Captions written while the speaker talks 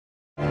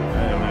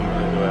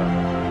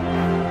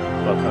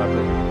What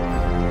happened?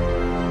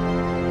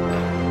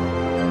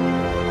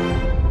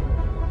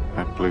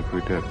 I believe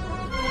we did.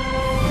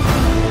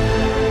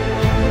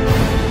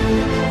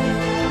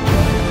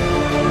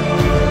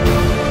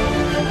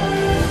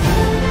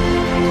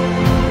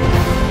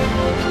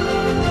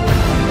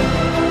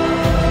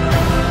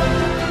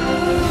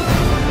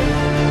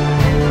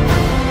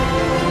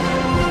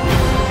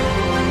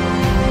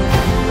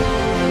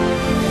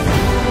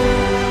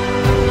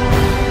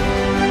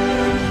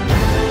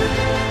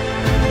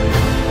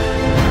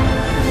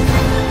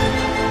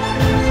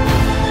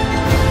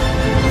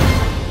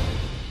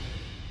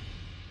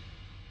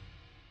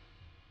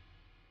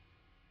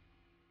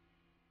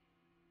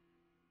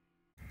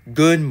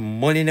 Good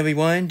morning,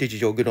 everyone. This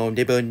is your good old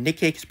neighbor Nick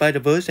Cake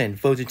Spider-Verse and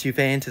Frozen 2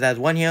 fan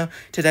 2001 here.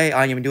 Today,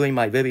 I am doing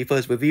my very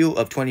first review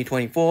of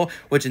 2024,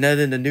 which is another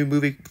than the new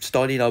movie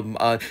starting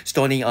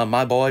on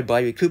My Boy,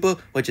 Bradley Cooper,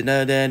 which is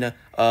another than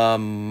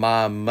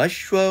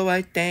Maestro,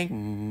 I think.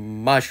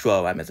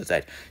 Maestro, I meant to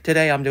say.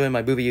 Today, I'm doing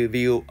my movie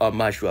review of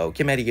Maestro,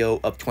 Cameo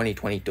of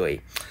 2023.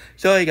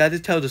 So, hey guys,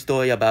 this tells a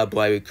story about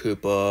Bradley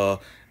Cooper.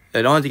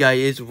 And honestly,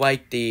 guys,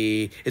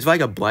 it's like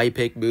a Bright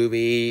Pick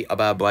movie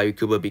about Bradley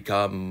Cooper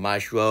become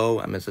Maestro.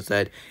 I must have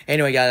said.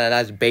 Anyway, guys,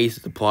 that's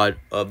based the plot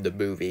of the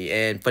movie.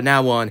 And from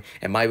now on,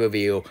 in my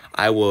review,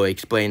 I will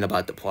explain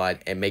about the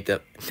plot and make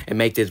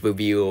this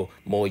review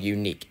more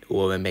unique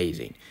or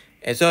amazing.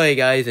 And sorry,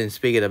 guys, and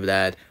speaking of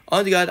that,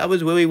 honestly, guys, I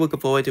was really looking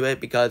forward to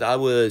it because I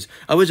was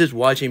just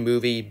watching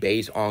movie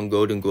based on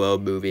Golden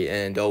Globe movie,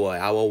 and don't worry,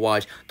 I will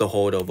watch the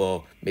whole of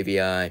all.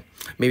 Maybe I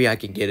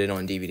can get it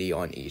on DVD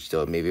on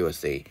Easter. Maybe we'll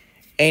see.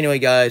 Anyway,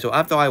 guys, so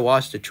after I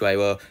watched the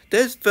trailer,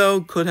 this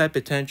film could have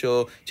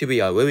potential to be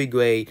a really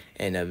great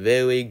and a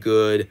very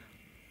good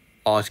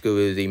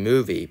Oscar-worthy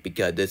movie,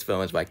 because this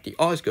film is like the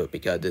Oscar,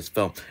 because this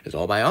film is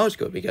all by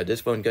Oscar, because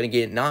this film is going to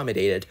get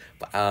nominated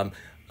at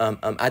the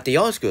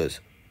Oscars.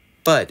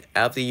 But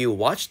after you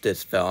watch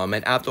this film,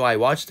 and after I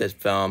watched this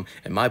film,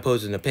 in my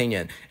personal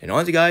opinion, and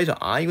honestly, guys,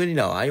 I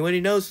already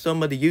know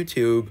some of the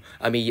YouTube,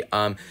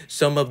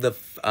 some of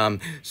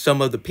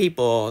the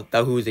people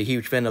who's a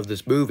huge fan of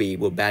this movie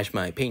will bash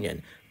my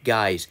opinion.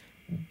 Guys,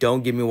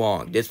 don't get me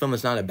wrong, this film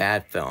is not a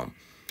bad film,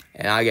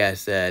 and I gotta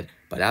say,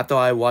 but after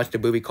I watched the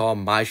movie called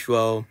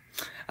Maestro,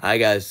 I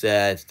gotta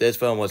say, this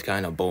film was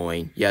kind of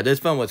boring. Yeah, this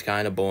film was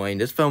kind of boring.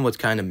 This film was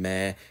kind of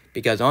meh.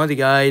 Because honestly,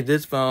 guys,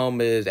 this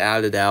film is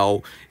one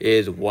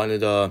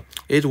of the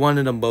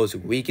most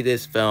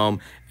weakest film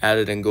out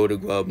of the Golden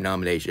Globe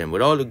nomination.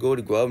 With all the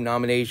Golden Globe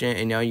nomination,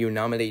 and now you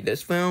nominate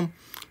this film.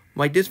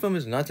 Like, this film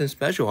is nothing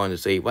special,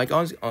 honestly. Like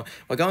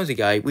honestly,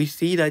 guys, we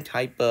see that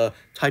type of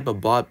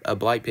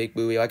Bright Pick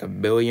movie like a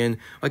million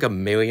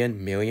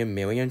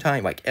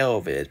times, like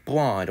Elvis,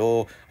 Blonde,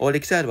 or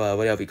etc.,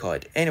 whatever you call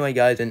it. Anyway,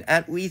 guys, and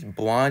at least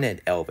Blonde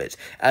and Elvis,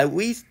 at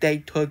least they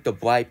took the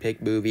Bright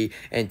Pick movie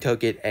and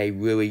took it a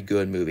really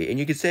good movie. And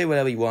you can say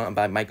whatever you want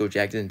about Michael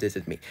Jackson, this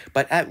is me,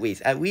 but at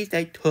least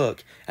they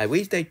took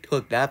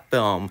that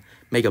film,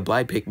 make a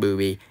Bright Pick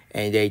movie,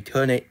 and they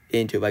turn it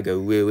into like a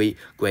really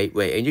great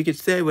way. And you can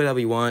say whatever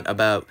you want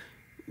about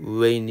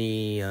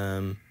Rainy,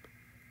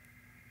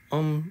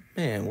 what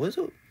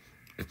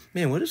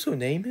is her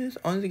name is?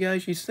 Honestly,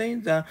 guys, she's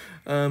saying that,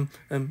 want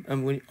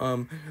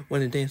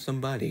to dance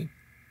somebody.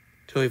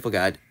 Totally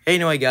forgot.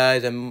 Anyway,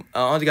 guys,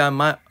 honestly,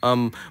 guys,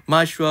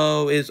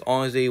 Maestro is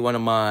honestly one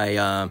of my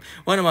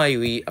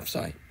honestly,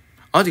 guys,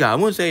 I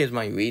wouldn't say it's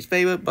my least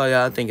favorite, but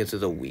I think it's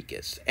the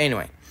weakest.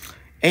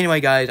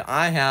 Anyway, guys,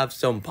 I have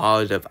some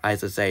positive I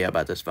have to say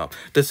about this film.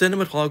 The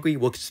cinematography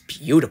looks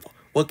beautiful.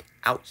 Look,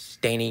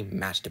 outstanding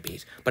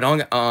masterpiece. But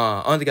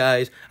honestly,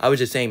 guys, I was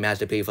just saying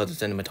masterpiece for the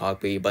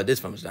cinematography, but this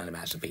film is not a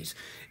masterpiece.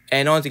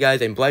 And honestly,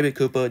 guys, and Bradley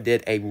Cooper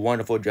did a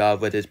wonderful job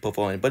with his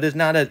performance, but it's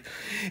not as,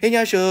 even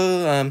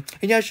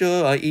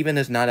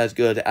it's not as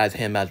good as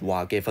him as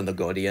Rocket from the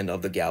Guardian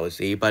of the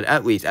Galaxy. But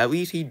at least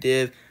he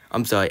did.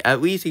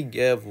 At least he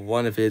gave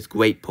one of his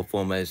great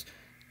performances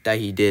that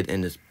he did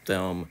in this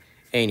film.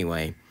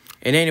 Anyway,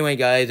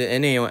 guys,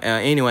 and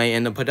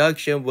the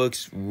production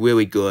looks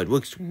really good.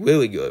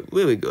 Really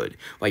good.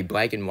 Like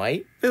black and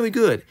white, really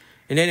good.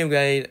 And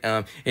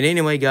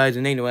anyway, guys,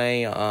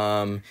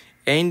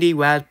 any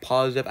last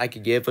positive I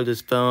could give for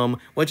this film,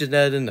 which is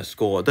better than the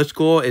score. The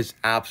score is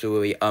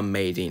absolutely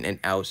amazing and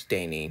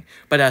outstanding.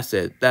 But that's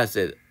it.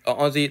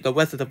 Honestly, the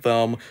rest of the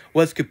film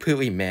was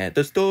completely meh.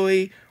 The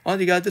story,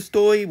 honestly, guys, the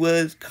story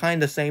was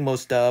kind of same old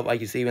stuff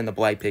like you see in the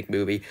Bright Pick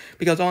movie.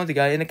 Because honestly,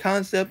 guys, in the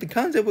concept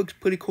looks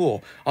pretty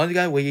cool. Honestly,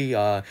 guys, we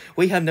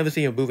have never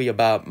seen a movie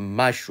about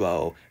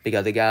Maestro,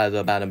 because the guy is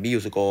about a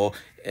musical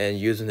and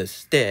using a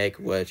stick,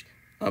 which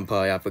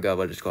I forgot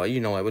what it's called. You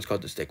know what's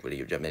called the stick with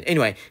you, gentlemen.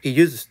 Anyway, he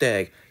used the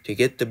stick to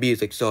get the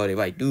music started,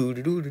 like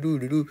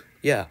do.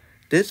 Yeah,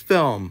 this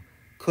film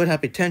could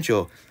have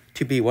potential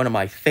to be one of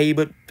my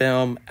favorite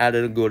film out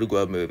of the Golden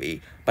Globe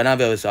movie. But I'm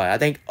very sorry. I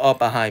think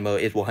Oppenheimer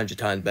is 100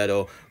 times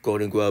better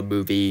Golden Globe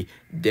movie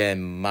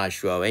than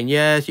Maestro. And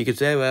yes, you can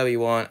say whatever you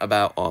want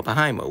about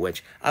Oppenheimer,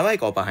 which I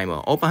like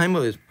Oppenheimer.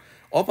 Oppenheimer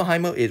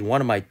Oppenheimer is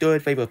one of my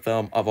third favorite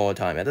film of all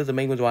time. And that's the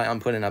main reason why I'm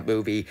putting that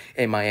movie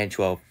in my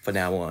intro for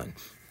now on.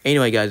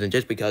 Anyway, guys, and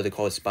just because it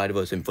called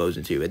Spider-Verse and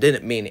Frozen 2, it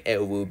didn't mean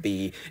it would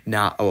be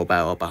not all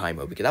about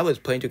Oppenheimer, because I was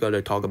planning to go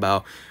to talk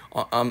about,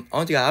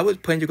 honestly, I was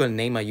planning to go to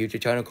name my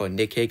YouTube channel called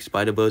Nick Hicks,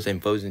 Spider-Verse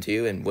and Frozen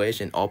 2, and Wish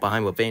and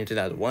Oppenheimer Fan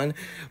 2001,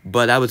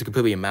 but that was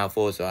completely a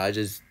mouthful, so I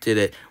just did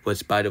it with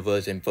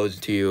Spider-Verse and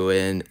Frozen 2,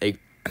 and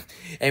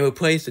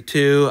replace the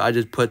 2, I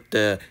just put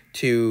the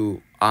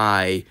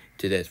 2I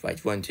to this,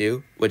 right, 1,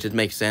 2, which just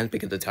makes sense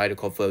because the title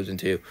called Frozen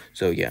 2,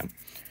 so yeah.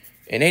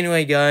 And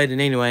anyway, guys, in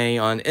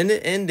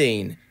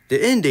the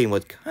ending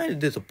was kind of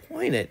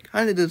disappointed.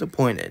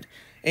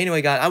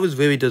 Anyway, guys, I was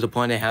really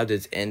disappointed how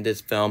this end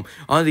this film.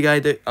 Honestly,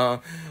 guys, they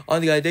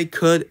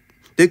could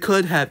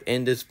have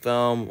ended this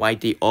film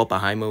like the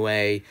Oppenheimer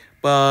way,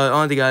 but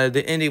honestly, guys,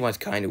 the ending was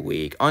kind of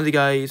weak. Honestly,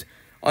 guys,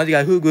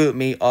 who agree with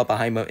me?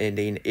 Oppenheimer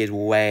ending is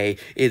way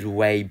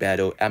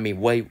better. I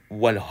mean, way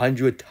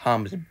 100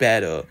 times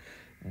better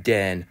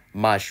than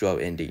Maestro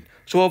ending.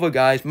 So over,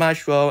 guys,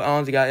 Maestro,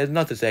 honestly, guys, there's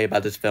nothing to say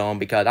about this film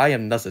because I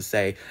have nothing to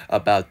say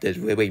about this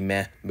really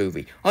meh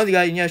movie. Honestly,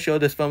 guys, yeah, sure,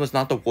 this film is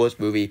not the worst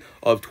movie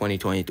of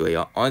 2023.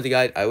 Honestly,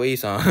 guys, honestly,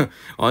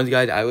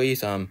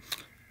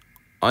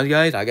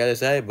 guys, I gotta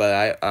say,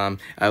 but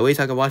at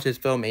least I can watch this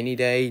film any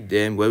day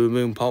than Weather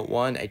Moon Part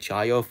 1, A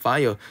Child of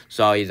Fire.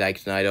 Sorry, Zack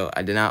Snyder,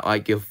 I did not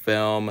like your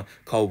film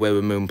called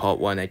Weather Moon Part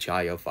 1, A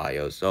Child of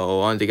Fire. So,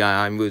 honestly,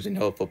 guys, I'm losing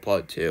hope for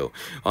Part 2.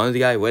 Honestly,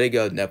 guys, way to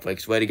go,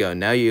 Netflix, way to go.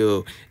 Now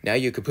you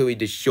completely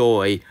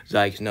destroy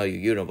Zack Snyder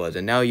universe,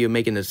 and now you're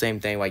making the same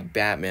thing like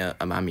Batman,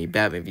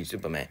 Batman v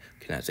Superman.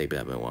 Cannot say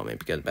Batman Woman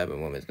because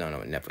Batman Woman is not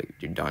on Netflix.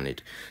 You darn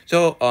it.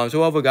 So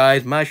over,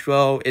 guys,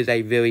 Maestro is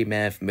a very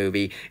meh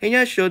movie, and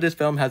yeah, sure, this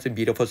film has a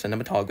beautiful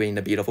cinematography and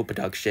a beautiful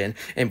production,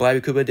 and Bradley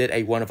Cooper did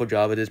a wonderful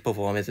job with his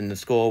performance, and the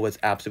score was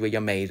absolutely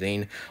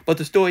amazing. But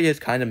the story is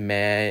kind of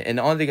meh, and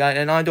honestly, guys,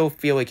 and I don't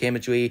feel a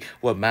chemistry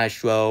with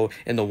Maestro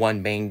and the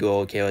one main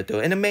girl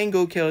character, and the main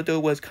girl character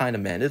was kind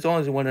of meh. It's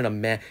honestly one of the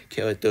meh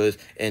characters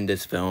in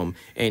this film.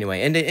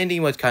 Anyway, and the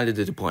ending was kind of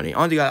disappointing.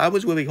 Honestly, guys, I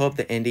was really hoping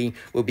the ending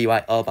would be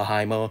like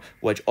Oppenheimer,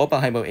 which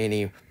Oppenheimer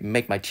ending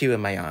make my tear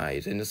in my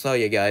eyes. And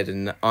sorry, guys,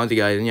 and honestly,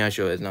 guys, and yeah,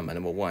 sure, it's not my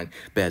number one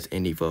best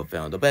ending for a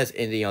film. The best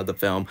ending of the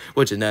film,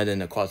 which is none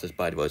than Across the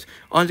Spider-Verse.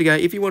 Honestly,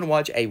 guys, if you want to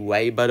watch a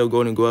way better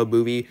Golden Globe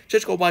movie,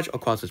 just go watch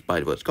Across the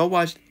Spider-Verse. Go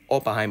watch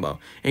Oppenheimer,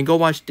 and go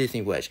watch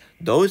Disney Wish.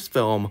 Those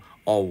films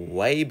are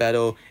way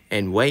better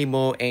and way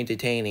more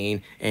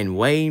entertaining and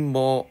way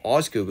more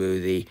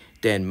Oscar-worthy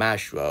than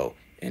Maestro.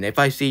 And if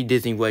I see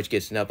Disney Wish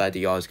get snubbed at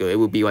the Oscar, it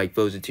would be like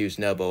Frozen 2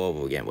 snub all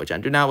over again, which I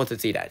do not want to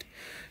see that.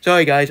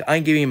 Sorry, guys,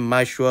 I'm giving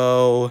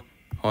Maestro,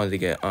 honestly,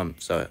 sorry.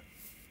 Hold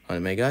on a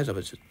minute, guys, I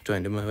was just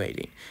trying to do my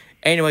rating.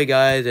 Anyway,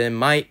 guys, and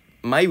my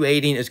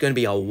rating is going to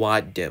be a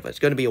lot different. It's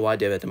going to be a lot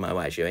different than my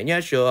last year. And yeah,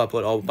 sure, I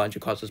put a bunch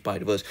of Across the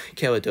Spider-Verse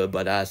character,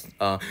 but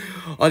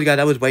honestly, guys,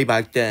 that was way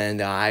back then.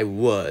 I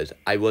was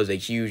a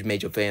huge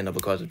major fan of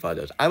Across the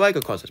Spider-Verse. I like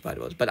Across the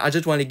Spider-Verse, but I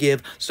just want to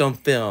give some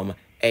film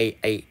a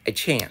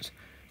chance.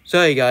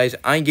 Sorry, guys,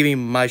 I'm giving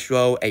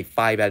Maestro a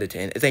 5 out of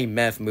 10. It's a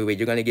meth movie.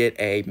 You're going to get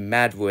a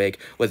Maverick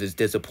with his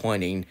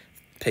disappointing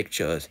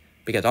pictures.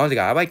 Because honestly,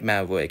 guys, I like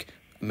Maverick,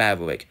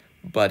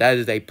 but that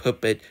is a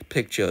puppet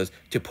pictures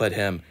to put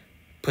him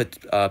to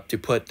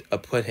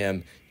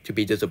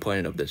be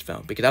disappointed of this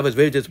film. Because I was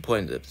very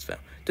disappointed of this film.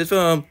 This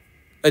film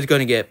is going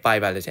to get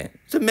 5 out of 10.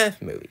 It's a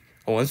meth movie.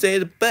 I won't say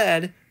it's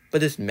bad,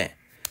 but it's meh.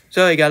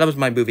 So, guys, that was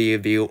my movie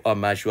review on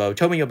Maestro.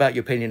 Tell me about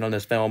your opinion on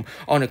this film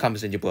on the comment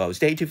section below.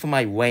 Stay tuned for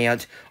my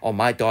rant on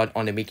my thought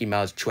on the Mickey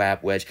Mouse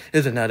Trap, which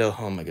is another,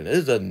 oh my goodness,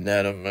 this is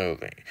another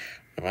movie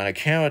about a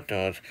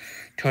character's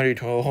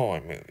 22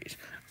 horror movies.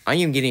 I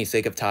am getting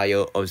sick of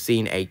tired of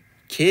seeing a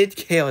kid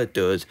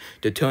characters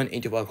to turn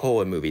into like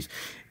horror movies.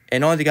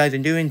 And all the guys are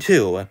doing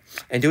too.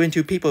 And doing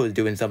two people is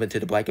doing something to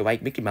the black and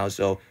white Mickey Mouse.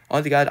 So,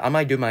 all the guys, I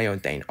might do my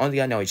own thing. All the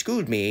guys, now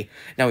excuse me.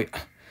 Now,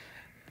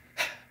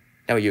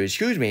 you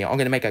excuse me, I'm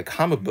gonna make a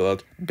comic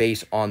book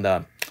based on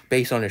the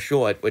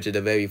short, which is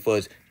the very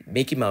first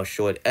Mickey Mouse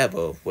short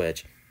ever.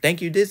 Which, thank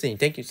you Disney,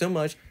 thank you so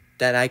much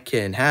that I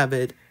can have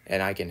it,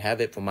 and I can have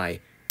it for my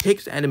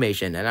Hicks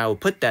animation, and I will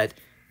put that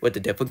with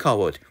the different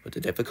colors,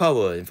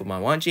 and for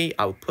my onesie,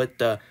 I'll put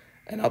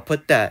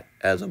that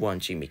as a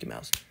onesie Mickey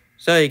Mouse.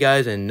 Sorry,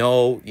 guys, and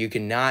no, you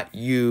cannot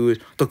use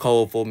the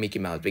colorful Mickey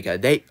Mouse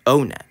because they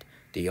own that.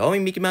 The only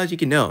Mickey Mouse you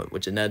can own,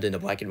 which is another than the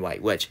black and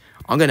white, which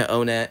I'm going to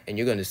own that, and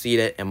you're going to see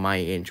that in my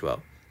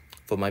intro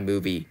for my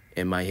movie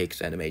and my Hicks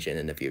animation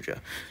in the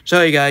future.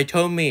 So, you guys,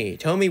 tell me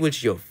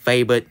what's your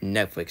favorite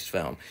Netflix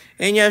film.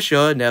 And yeah,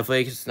 sure,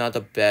 Netflix is not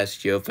the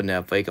best year for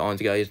Netflix.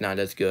 Honestly, guys, it's not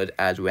as good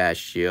as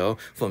last year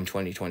from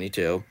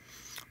 2022.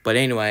 But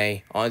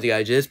anyway, honestly,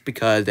 guys, just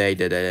because they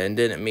did it, it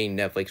didn't mean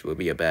Netflix would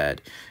be a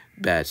bad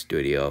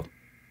studio.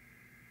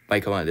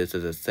 Like, come on, this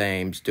is the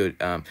same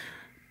studio,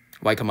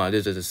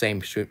 this is the same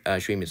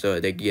streaming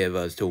service they give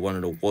us to one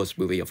of the worst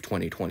movies of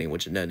 2020,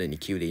 which is none than the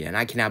Cutie. And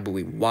I cannot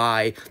believe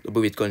why the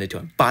movie is going to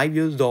turn 5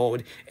 years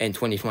old in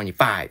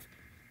 2025.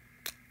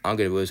 I'm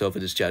gonna voice over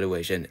this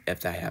situation if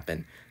that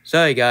happens.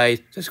 So guys,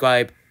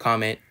 subscribe,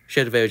 comment,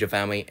 share the video with your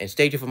family, and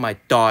stay tuned for my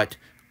thought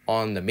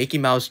on the Mickey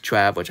Mouse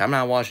trap, which I'm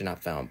not watching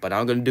that film, but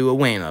I'm gonna do a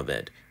win of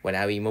it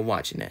without even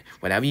watching it,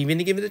 without even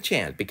give it a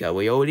chance, because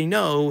we already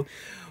know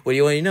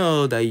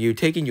that you're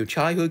taking your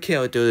childhood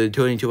character and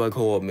turning into like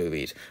horror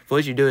movies.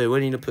 First you do it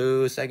Winnie the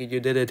Pooh, second you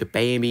did it to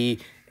Bambi,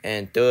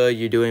 and third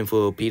you're doing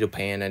for Peter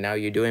Pan, and now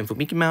you're doing for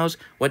Mickey Mouse.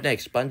 What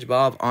next?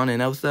 SpongeBob, on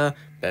and Elsa?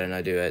 Better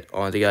not do it.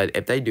 Honestly guys,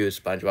 if they do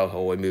SpongeBob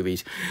horror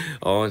movies,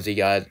 honestly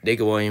guys,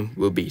 Nickelodeon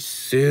will be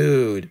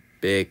sued.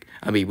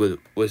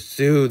 We'll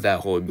sue that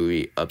whole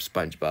movie of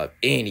SpongeBob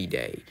any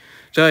day.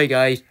 Sorry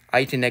guys,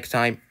 I till next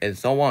time, and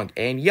so on,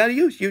 and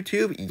yadios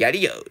YouTube,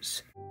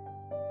 yadios.